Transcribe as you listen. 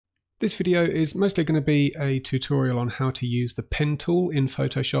This video is mostly going to be a tutorial on how to use the pen tool in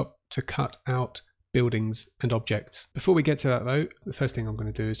Photoshop to cut out buildings and objects. Before we get to that though, the first thing I'm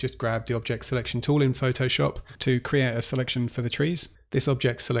going to do is just grab the object selection tool in Photoshop to create a selection for the trees. This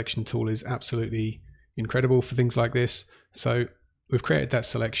object selection tool is absolutely incredible for things like this. So we've created that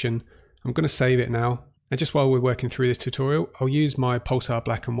selection. I'm going to save it now. And just while we're working through this tutorial, I'll use my Pulsar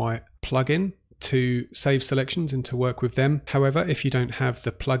black and white plugin to save selections and to work with them. However, if you don't have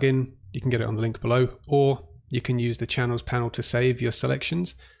the plugin, you can get it on the link below, or you can use the channels panel to save your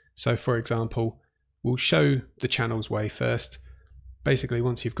selections. So for example, we'll show the channels way first. Basically,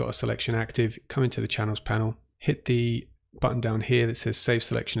 once you've got a selection active, come into the channels panel, hit the button down here that says save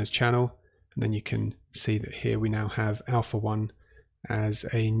selection as channel, and then you can see that here we now have alpha 1 as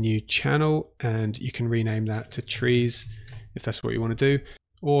a new channel, and you can rename that to trees if that's what you want to do.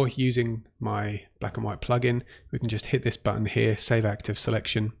 Or using my black and white plugin, we can just hit this button here, save active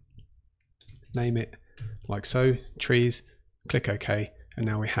selection, name it like so, trees, click OK, and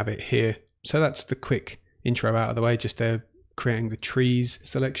now we have it here. So that's the quick intro out of the way, just there creating the trees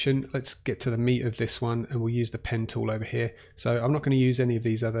selection. Let's get to the meat of this one, and we'll use the pen tool over here. So I'm not going to use any of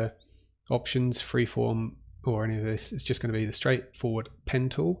these other options, freeform or any of this. It's just going to be the straightforward pen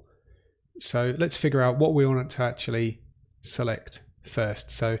tool. So let's figure out what we want to actually select first.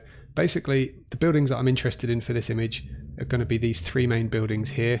 So basically the buildings that I'm interested in for this image are going to be these three main buildings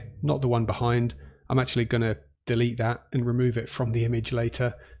here, not the one behind. I'm actually going to delete that and remove it from the image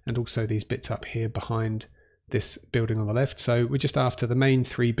later, and also these bits up here behind this building on the left. So we're just after the main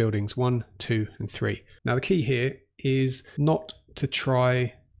three buildings, 1, 2 and 3. Now the key here is not to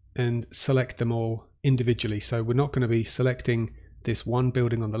try and select them all individually. So we're not going to be selecting this one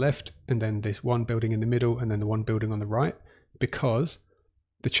building on the left and then this one building in the middle and then the one building on the right, because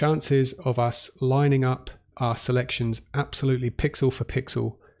the chances of us lining up our selections absolutely pixel for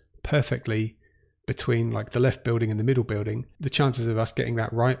pixel perfectly between like the left building and the middle building, the chances of us getting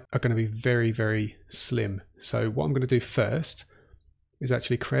that right are going to be very, very slim. So what I'm going to do first is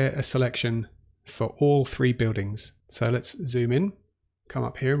actually create a selection for all three buildings. So let's zoom in, come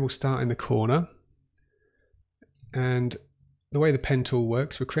up here, and we'll start in the corner. And the way the pen tool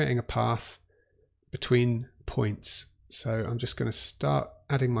works, we're creating a path between points. So I'm just going to start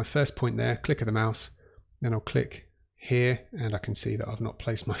adding my first point there, click of the mouse, then I'll click here, and I can see that I've not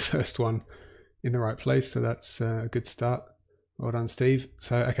placed my first one in the right place. So that's a good start. Well done, Steve.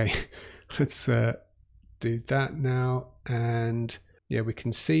 So, okay, let's do that now. And yeah, we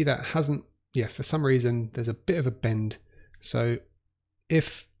can see that hasn't, for some reason, there's a bit of a bend. So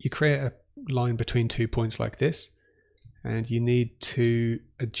if you create a line between 2 points like this, and you need to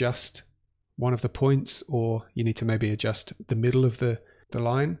adjust one of the points, or you need to maybe adjust the middle of the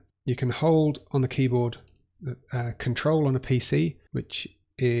line, you can hold on the keyboard Control on a PC, which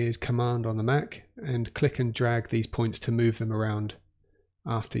is Command on the Mac, and click and drag these points to move them around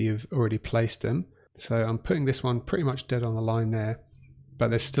after you've already placed them. So I'm putting this one pretty much dead on the line there, but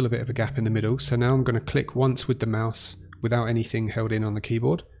there's still a bit of a gap in the middle. So now I'm going to click once with the mouse without anything held in on the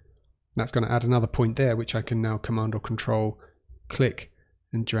keyboard. That's going to add another point there, which I can now Command or Control click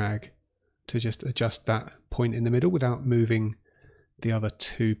and drag to just adjust that point in the middle without moving the other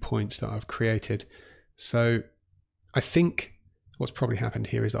 2 points that I've created. So I think what's probably happened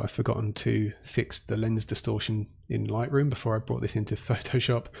here is that I've forgotten to fix the lens distortion in Lightroom before I brought this into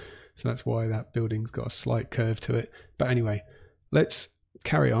Photoshop. So that's why that building's got a slight curve to it. But anyway, let's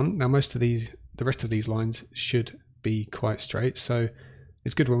carry on. Now the rest of these lines should be quite straight. So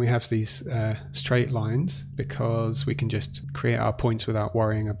it's good when we have these straight lines, because we can just create our points without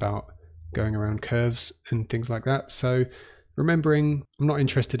worrying about going around curves and things like that. So remembering, I'm not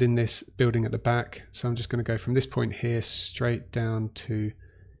interested in this building at the back, so I'm just going to go from this point here straight down to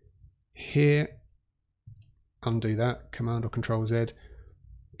here, undo that, Command or Control Z,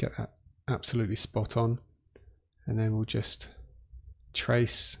 get that absolutely spot on, and then we'll just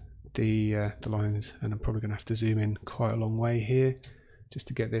trace the lines, and I'm probably going to have to zoom in quite a long way here just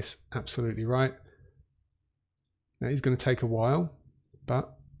to get this absolutely right. Now it's going to take a while,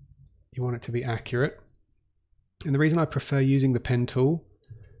 but you want it to be accurate. And the reason I prefer using the pen tool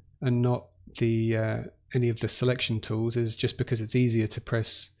and not the any of the selection tools is just because it's easier to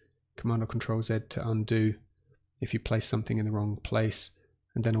press Command or Control Z to undo if you place something in the wrong place,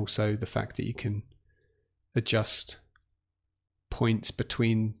 and then also the fact that you can adjust points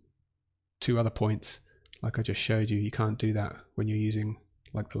between two other points like I just showed you. You can't do that when you're using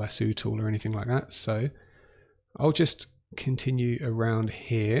like the lasso tool or anything like that. So I'll just continue around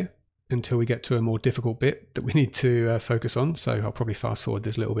here until we get to a more difficult bit that we need to focus on. So I'll probably fast forward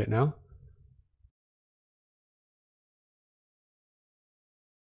this little bit now.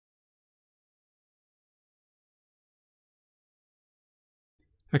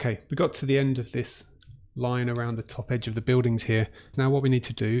 Okay, we got to the end of this line around the top edge of the buildings here. Now what we need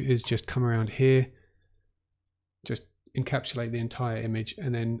to do is just come around here, just encapsulate the entire image,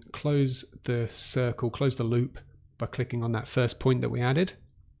 and then close the circle, close the loop by clicking on that first point that we added.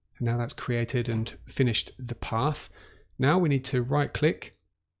 And now that's created and finished the path. Now we need to right click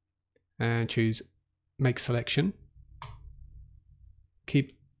and choose Make Selection.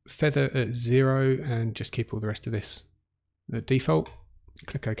 Keep Feather at 0 and just keep all the rest of this at default.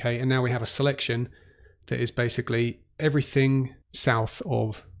 Click OK, and now we have a selection that is basically everything south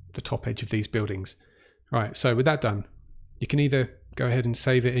of the top edge of these buildings. Right, so with that done, you can either go ahead and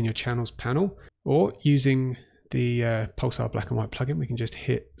save it in your channels panel, or using the Pulsar black and white plugin, we can just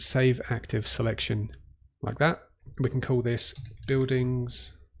hit Save Active Selection like that. We can call this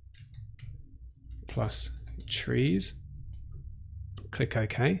Buildings plus Trees. Click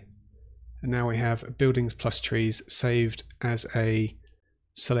OK. And now we have Buildings plus Trees saved as a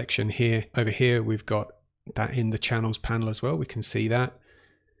selection here. Over here we've got that in the channels panel as well. We can see that.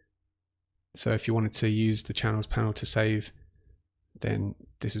 So if you wanted to use the channels panel to save, then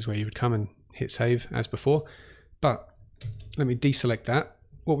this is where you would come and hit save as before. But let me deselect that.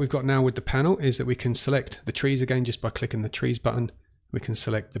 What we've got now with the panel is that we can select the trees again just by clicking the trees button. We can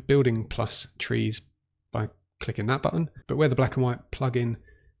select the building plus trees by clicking that button. But where the black and white plugin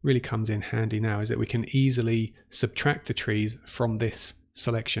really comes in handy now is that we can easily subtract the trees from this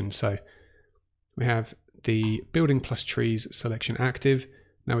selection. So we have the building plus trees selection active.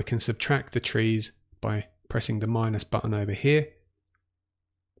 Now we can subtract the trees by pressing the minus button over here.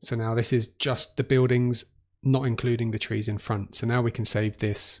 So now this is just the buildings, not including the trees in front. So now we can save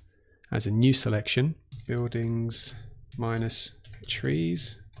this as a new selection, buildings minus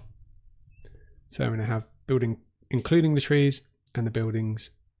trees. So I'm going to have building including the trees and the buildings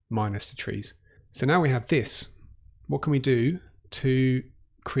minus the trees. So now we have this. What can we do to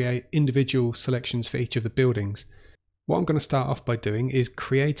create individual selections for each of the buildings? What I'm going to start off by doing is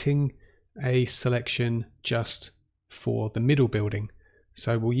creating a selection just for the middle building.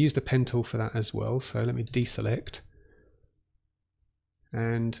 So we'll use the pen tool for that as well. So let me deselect.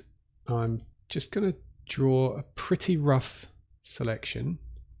 And I'm just going to draw a pretty rough selection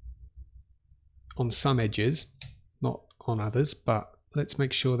on some edges, not on others, but let's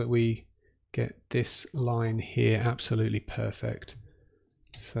make sure that we get this line here absolutely perfect.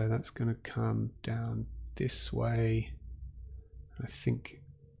 So that's going to come down this way. I think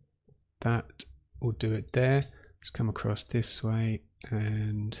that will do it there. Let's come across this way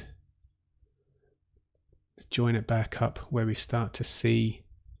and let's join it back up where we start to see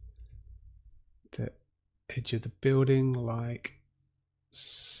the edge of the building like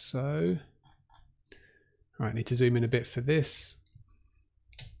so. All right, need to zoom in a bit for this.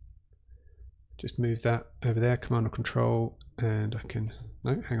 Just move that over there, Command or Control, and I can,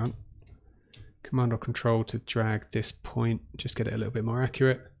 no, hang on. Command or Control to drag this point, just get it a little bit more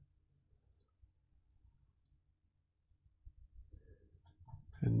accurate.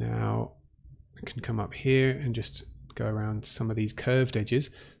 And now I can come up here and just go around some of these curved edges.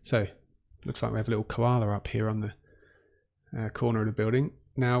 So looks like we have a little koala up here on the corner of the building.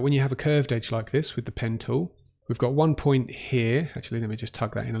 Now when you have a curved edge like this with the pen tool, we've got one point here. Actually, let me just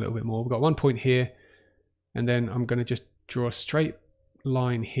tug that in a little bit more. We've got one point here, and then I'm going to just draw a straight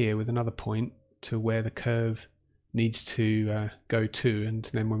line here with another point to where the curve needs to go to. And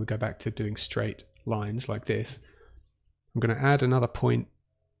then when we go back to doing straight lines like this, I'm going to add another point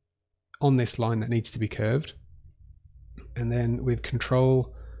on this line that needs to be curved. And then with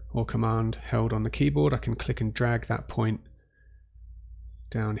Control or Command held on the keyboard, I can click and drag that point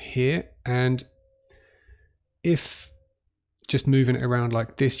down here. And if just moving it around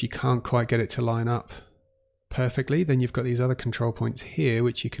like this, you can't quite get it to line up perfectly, then you've got these other control points here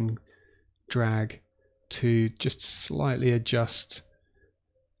which you can drag to just slightly adjust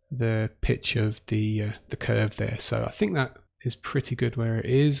the pitch of the curve there. So I think that is pretty good where it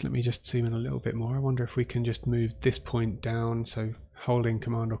is. Let me just zoom in a little bit more. I wonder if we can just move this point down. So holding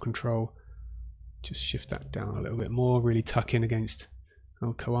Command or Control, just shift that down a little bit more, really tuck in against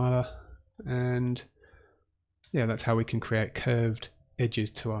our koala. And yeah, that's how we can create curved edges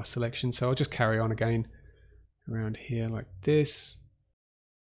to our selection. So I'll just carry on again around here like this.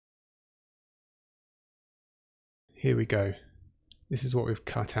 Here we go. This is what we've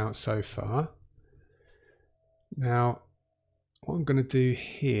cut out so far. Now, what I'm going to do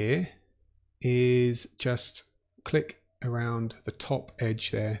here is just click around the top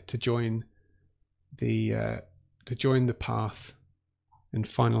edge there to join the path and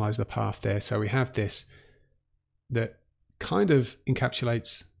finalize the path there. So we have this that kind of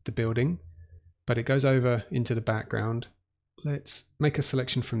encapsulates the building, but it goes over into the background let's make a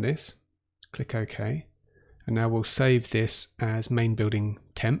selection from this, click OK, and now we'll save this as main building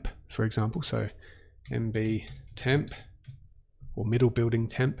temp, for example. So MB temp or middle building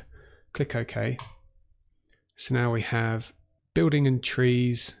temp, click OK. So now we have building and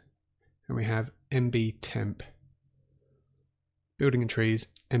trees, and we have MB temp, building and trees,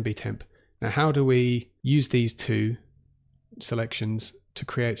 MB temp. Now how do we use these two selections to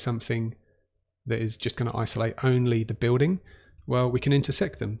create something that is just going to isolate only the building? Well, we can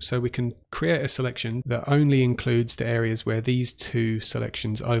intersect them. So we can create a selection that only includes the areas where these two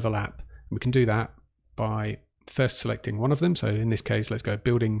selections overlap. We can do that by first selecting one of them. So in this case, let's go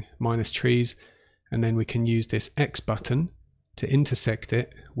building minus trees, and then we can use this X button to intersect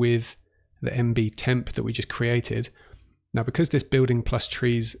it with the MB temp that we just created. Now, because this building plus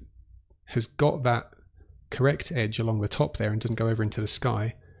trees has got that correct edge along the top there and doesn't go over into the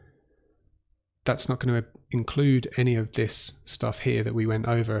sky, that's not going to include any of this stuff here that we went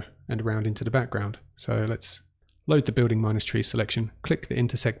over and around into the background. So let's load the building minus trees selection, click the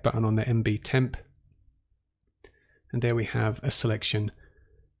intersect button on the MB temp, and there we have a selection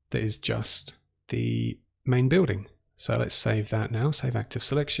that is just the main building. So let's save that now, save active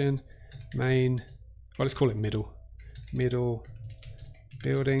selection, main, well, let's call it middle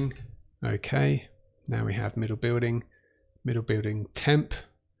building. Okay, now we have middle building temp.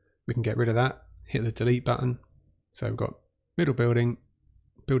 We can get rid of that, hit the delete button. So we've got middle building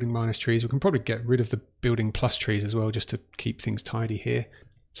minus trees. We can probably get rid of the building plus trees as well, just to keep things tidy here.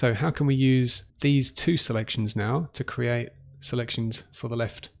 So how can we use these two selections now to create selections for the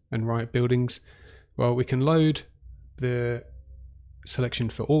left and right buildings? Well, we can load the selection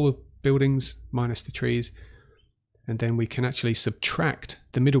for all the buildings minus the trees, and then we can actually subtract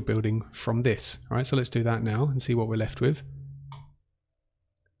the middle building from this. All right, so let's do that now and see what we're left with.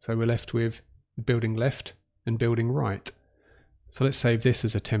 So we're left with building left and building right. So let's save this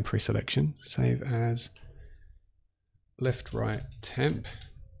as a temporary selection. Save as left, right, temp.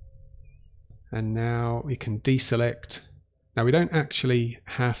 And now we can deselect. Now we don't actually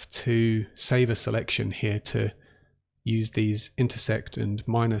have to save a selection here to use these intersect and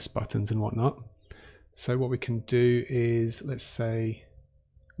minus buttons and whatnot. So what we can do is, let's say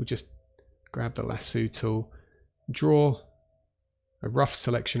we'll just grab the lasso tool, draw a rough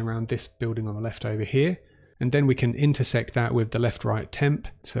selection around this building on the left over here, and then we can intersect that with the left right temp.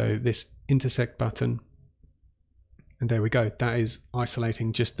 So this intersect button, and there we go, that is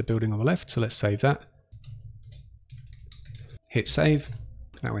isolating just the building on the left. So let's save that, hit save.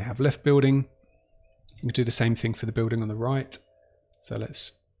 Now we have left building. We can do the same thing for the building on the right. So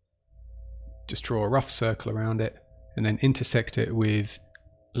let's just draw a rough circle around it and then intersect it with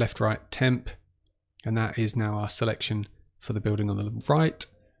left right temp, and that is now our selection for the building on the right.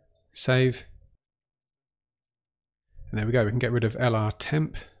 Save, and there we go. We can get rid of LR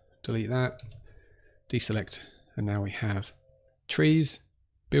temp, delete that, deselect, and now we have trees,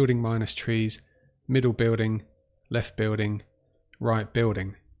 building minus trees, middle building, left building, right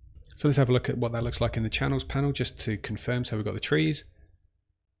building. So let's have a look at what that looks like in the channels panel just to confirm. So we've got the trees,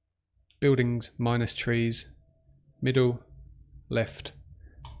 buildings minus trees, middle, left,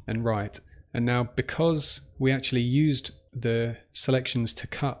 and right. And now because we actually used the selections to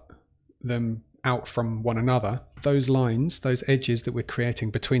cut them out from one another, those lines, those edges that we're creating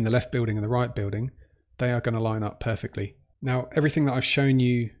between the left building and the right building, they are going to line up perfectly. Now everything that I've shown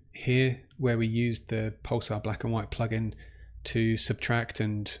you here, where we used the Pulsar black and white plugin to subtract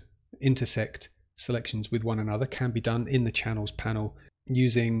and intersect selections with one another, can be done in the channels panel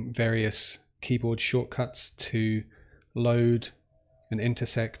using various keyboard shortcuts to load and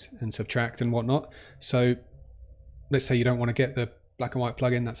intersect and subtract and whatnot. So let's say you don't want to get the black and white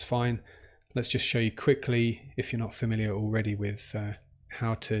plugin, that's fine. Let's just show you quickly, if you're not familiar already with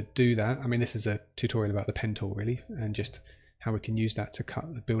how to do that. I mean, this is a tutorial about the pen tool really, and just how we can use that to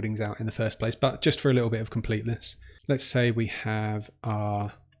cut the buildings out in the first place. But just for a little bit of completeness, let's say we have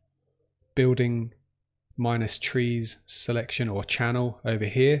our building minus trees selection or channel over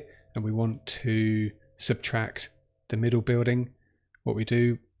here, and we want to subtract the middle building. What we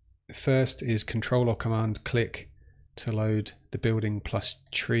do first is Control or Command click to load the building plus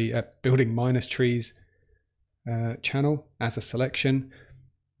tree, building minus trees channel as a selection.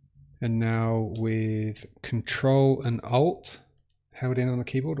 And now with Control and Alt held in on the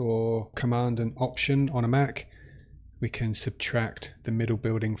keyboard, or Command and Option on a Mac, we can subtract the middle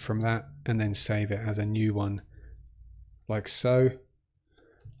building from that and then save it as a new one like so.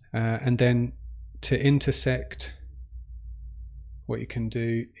 And then to intersect, what you can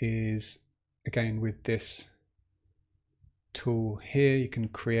do is, again with this tool here, you can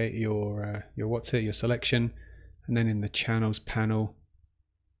create your selection, and then in the channels panel,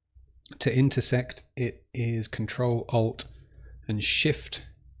 to intersect, it is Control Alt and Shift,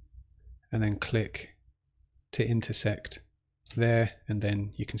 and then click to intersect there, and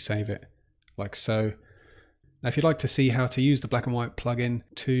then you can save it like so. Now, if you'd like to see how to use the black and white plugin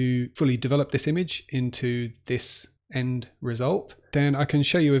to fully develop this image into this end result, then I can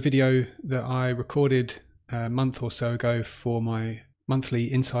show you a video that I recorded a month or so ago for my monthly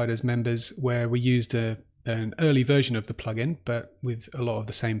Insiders members, where we used an early version of the plugin, but with a lot of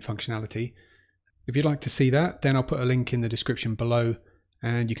the same functionality. If you'd like to see that, then I'll put a link in the description below,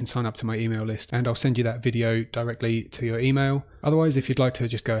 and you can sign up to my email list, and I'll send you that video directly to your email. Otherwise, if you'd like to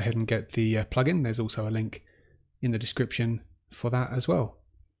just go ahead and get the plugin, there's also a link in the description for that as well.